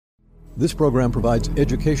This program provides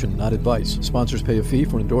education, not advice. Sponsors pay a fee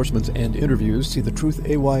for endorsements and interviews. See the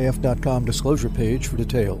truthayf.com disclosure page for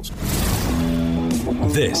details.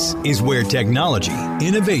 This is where technology,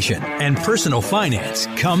 innovation, and personal finance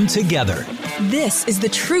come together. This is the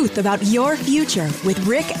truth about your future with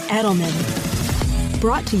Ric Edelman.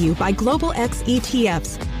 Brought to you by Global X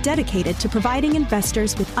ETFs, dedicated to providing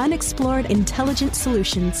investors with unexplored intelligent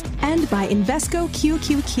solutions, and by Invesco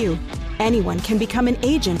QQQ. Anyone can become an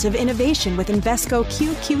agent of innovation with Invesco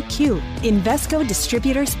QQQ. Invesco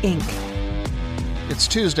Distributors, Inc. It's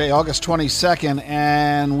Tuesday, August 22nd,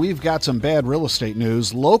 and we've got some bad real estate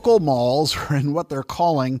news. Local malls are in what they're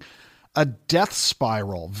calling a death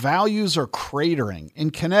spiral. Values are cratering.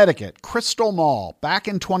 In Connecticut, Crystal Mall, back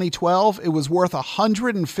in 2012, it was worth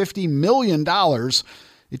 $150 million.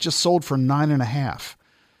 It just sold for $9.5 million.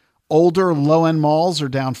 Older, low-end malls are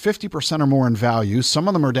down 50% or more in value. Some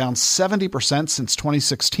of them are down 70% since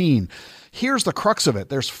 2016. Here's the crux of it.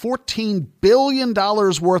 There's $14 billion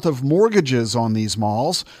worth of mortgages on these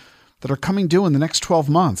malls that are coming due in the next 12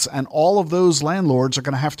 months, and all of those landlords are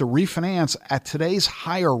going to have to refinance at today's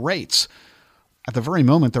higher rates. At the very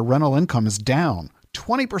moment, their rental income is down.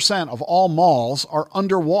 20% of all malls are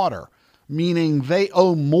underwater, meaning they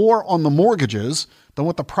owe more on the mortgages than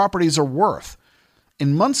what the properties are worth.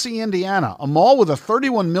 In Muncie, Indiana, a mall with a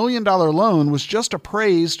 $31 million loan was just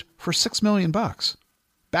appraised for $6 million.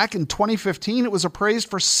 Back in 2015, it was appraised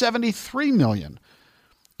for $73 million.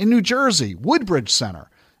 In New Jersey, Woodbridge Center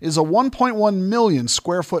is a 1.1 million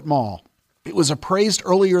square foot mall. It was appraised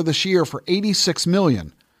earlier this year for $86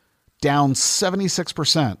 million, down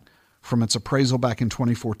 76% from its appraisal back in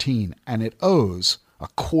 2014, and it owes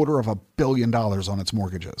 $250 million on its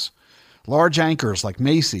mortgages. Large anchors like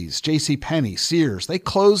Macy's, JCPenney, Sears, they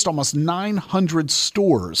closed almost 900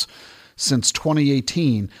 stores since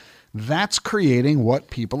 2018. That's creating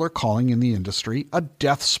what people are calling in the industry a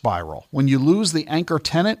death spiral. When you lose the anchor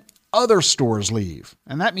tenant, other stores leave.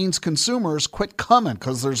 And that means consumers quit coming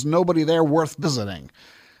because there's nobody there worth visiting.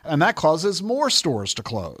 And that causes more stores to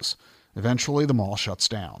close. Eventually, the mall shuts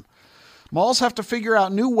down. Malls have to figure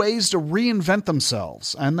out new ways to reinvent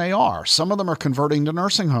themselves, and they are. Some of them are converting to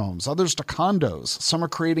nursing homes, others to condos. Some are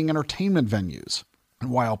creating entertainment venues. And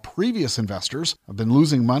while previous investors have been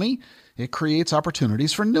losing money, it creates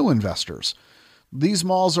opportunities for new investors. These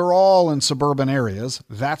malls are all in suburban areas.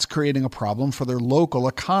 That's creating a problem for their local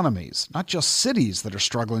economies, not just cities that are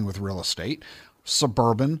struggling with real estate,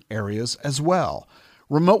 suburban areas as well.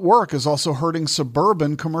 Remote work is also hurting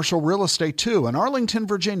suburban commercial real estate too. In Arlington,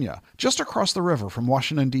 Virginia, just across the river from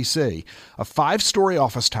Washington, D.C., a 5-story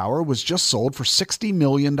office tower was just sold for $60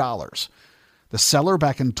 million. The seller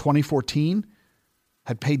back in 2014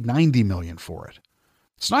 had paid $90 million for it.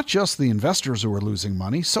 It's not just the investors who are losing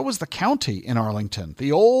money, so is the county in Arlington.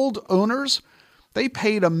 The old owners, they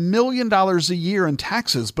paid $1 million a year in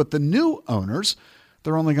taxes, but the new owners,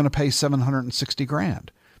 they're only going to pay $760,000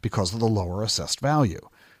 because of the lower assessed value.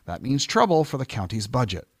 That means trouble for the county's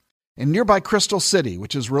budget. In nearby Crystal City,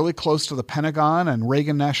 which is really close to the Pentagon and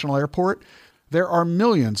Reagan National Airport, there are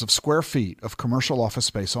millions of square feet of commercial office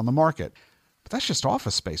space on the market. But that's just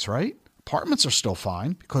office space, right? Apartments are still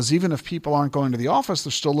fine, because even if people aren't going to the office, they're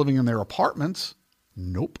still living in their apartments.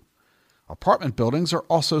 Nope. Apartment buildings are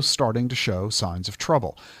also starting to show signs of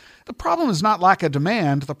trouble. The problem is not lack of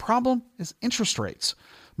demand. The problem is interest rates.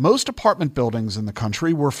 Most apartment buildings in the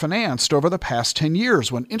country were financed over the past 10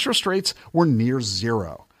 years when interest rates were near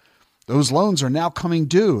zero. Those loans are now coming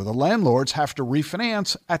due. The landlords have to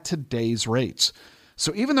refinance at today's rates.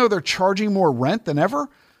 So even though they're charging more rent than ever,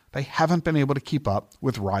 they haven't been able to keep up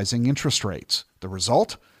with rising interest rates. The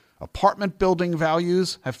result? Apartment building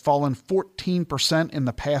values have fallen 14% in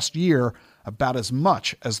the past year, about as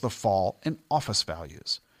much as the fall in office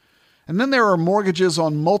values. And then there are mortgages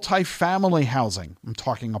on multifamily housing. I'm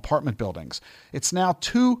talking apartment buildings. It's now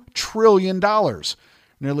 $2 trillion,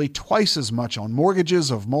 nearly twice as much on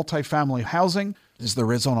mortgages of multifamily housing as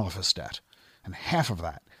there is on office debt. And half of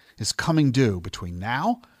that is coming due between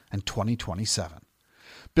now and 2027.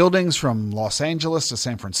 Buildings from Los Angeles to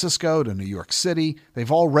San Francisco to New York City,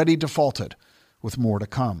 they've already defaulted, with more to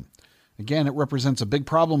come. Again, it represents a big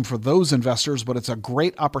problem for those investors, but it's a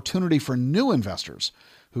great opportunity for new investors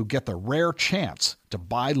who get the rare chance to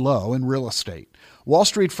buy low in real estate. Wall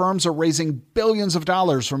Street firms are raising billions of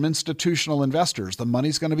dollars from institutional investors. The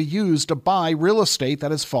money's going to be used to buy real estate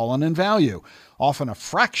that has fallen in value, often a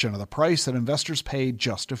fraction of the price that investors paid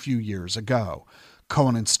just a few years ago.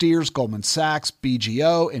 Cohen & Steers, Goldman Sachs,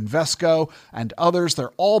 BGO, Invesco, and others,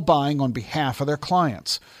 they're all buying on behalf of their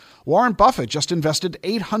clients. Warren Buffett just invested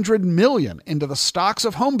 $800 million into the stocks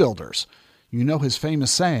of home builders. You know his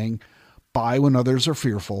famous saying, Buy when others are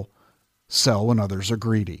fearful, sell when others are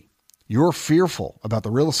greedy. You're fearful about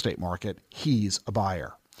the real estate market. He's a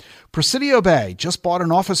buyer. Presidio Bay just bought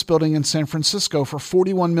an office building in San Francisco for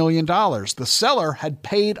 $41 million. The seller had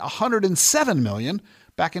paid $107 million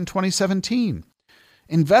back in 2017.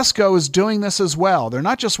 Invesco is doing this as well. They're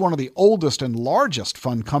not just one of the oldest and largest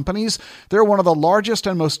fund companies. They're one of the largest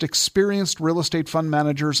and most experienced real estate fund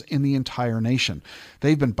managers in the entire nation.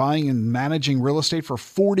 They've been buying and managing real estate for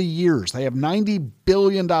 40 years. They have $90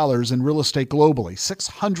 billion in real estate globally,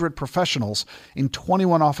 600 professionals in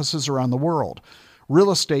 21 offices around the world.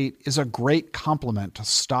 Real estate is a great complement to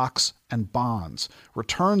stocks and bonds.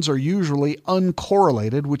 Returns are usually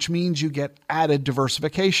uncorrelated, which means you get added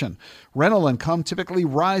diversification. Rental income typically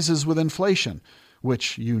rises with inflation,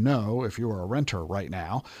 which you know if you are a renter right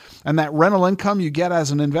now. And that rental income you get as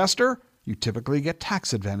an investor, you typically get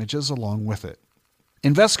tax advantages along with it.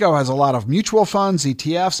 Invesco has a lot of mutual funds,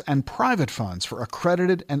 ETFs, and private funds for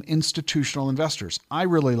accredited and institutional investors. I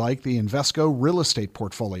really like the Invesco real estate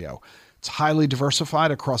portfolio. It's highly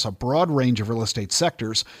diversified across a broad range of real estate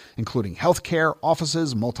sectors, including healthcare,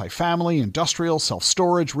 offices, multifamily, industrial,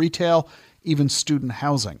 self-storage, retail, even student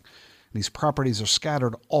housing. These properties are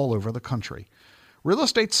scattered all over the country. Real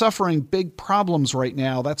estate's suffering big problems right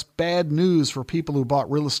now. That's bad news for people who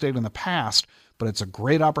bought real estate in the past, but it's a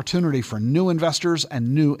great opportunity for new investors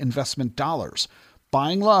and new investment dollars.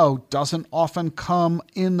 Buying low doesn't often come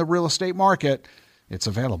in the real estate market. It's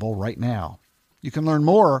available right now. You can learn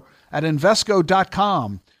more at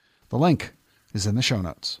Invesco.com. The link is in the show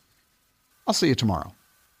notes. I'll see you tomorrow.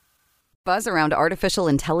 Buzz around artificial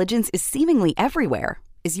intelligence is seemingly everywhere.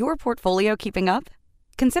 Is your portfolio keeping up?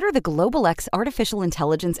 Consider the Global X Artificial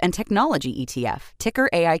Intelligence and Technology ETF, ticker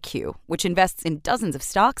AIQ, which invests in dozens of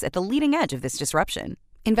stocks at the leading edge of this disruption.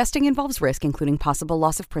 Investing involves risk, including possible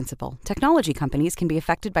loss of principal. Technology companies can be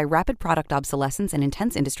affected by rapid product obsolescence and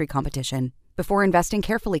intense industry competition. Before investing,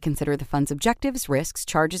 carefully consider the fund's objectives, risks,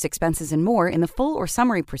 charges, expenses, and more in the full or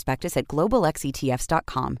summary prospectus at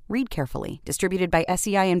globalxetfs.com. Read carefully. Distributed by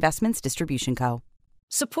SEI Investments Distribution Co.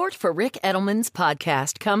 Support for Rick Edelman's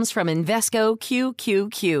podcast comes from Invesco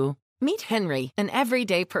QQQ. Meet Henry, an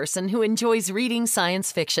everyday person who enjoys reading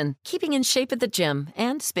science fiction, keeping in shape at the gym,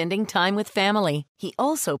 and spending time with family. He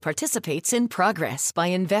also participates in Progress by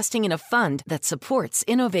investing in a fund that supports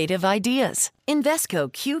innovative ideas.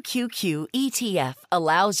 Invesco QQQ ETF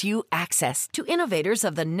allows you access to innovators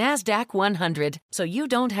of the NASDAQ 100, so you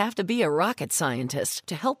don't have to be a rocket scientist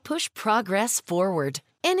to help push progress forward.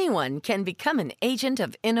 Anyone can become an agent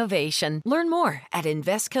of innovation. Learn more at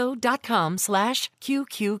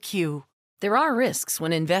Invesco.com/QQQ. There are risks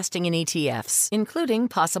when investing in ETFs, including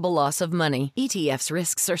possible loss of money. ETFs'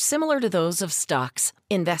 risks are similar to those of stocks.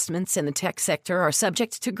 Investments in the tech sector are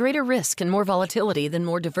subject to greater risk and more volatility than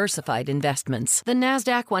more diversified investments. The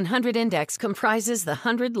NASDAQ 100 Index comprises the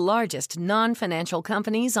 100 largest non-financial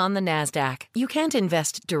companies on the NASDAQ. You can't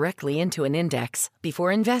invest directly into an index.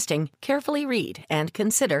 Before investing, carefully read and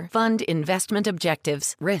consider fund investment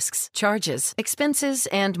objectives, risks, charges, expenses,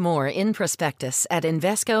 and more in prospectus at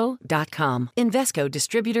Invesco.com. Invesco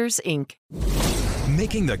Distributors, Inc.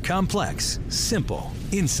 Making the complex simple.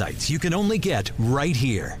 Insights you can only get right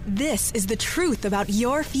here. This is the truth about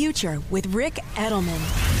your future with Rick Edelman.